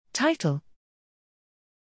Title: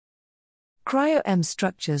 Cryo-EM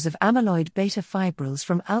structures of amyloid-beta fibrils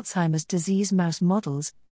from Alzheimer's disease mouse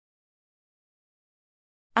models.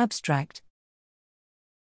 Abstract: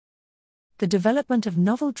 The development of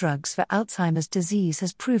novel drugs for Alzheimer's disease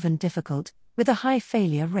has proven difficult, with a high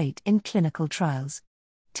failure rate in clinical trials.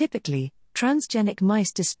 Typically, transgenic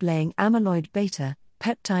mice displaying amyloid-beta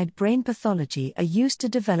peptide brain pathology are used to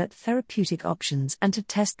develop therapeutic options and to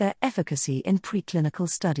test their efficacy in preclinical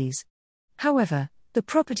studies. However, the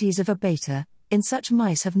properties of a beta in such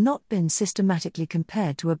mice have not been systematically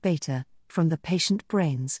compared to a beta from the patient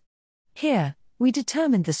brains. Here, we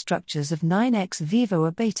determined the structures of 9 ex vivo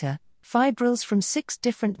A-beta fibrils from 6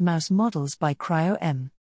 different mouse models by Cryo-EM.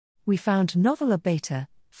 We found novel A-beta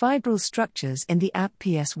fibril structures in the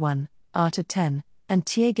AP-PS1, ATA10, and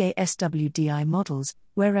TAGA-SWDI models,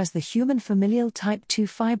 whereas the human familial type 2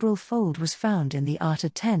 fibril fold was found in the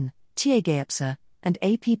ATA10, TAGA-EPSA, and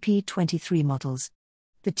APP23 models.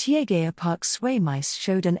 The TAGA-Park sway mice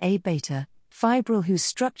showed an A-beta fibril whose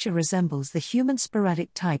structure resembles the human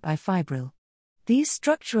sporadic type I fibril. These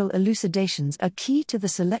structural elucidations are key to the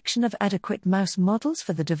selection of adequate mouse models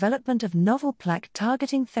for the development of novel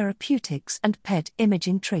plaque-targeting therapeutics and PET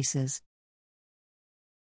imaging tracers.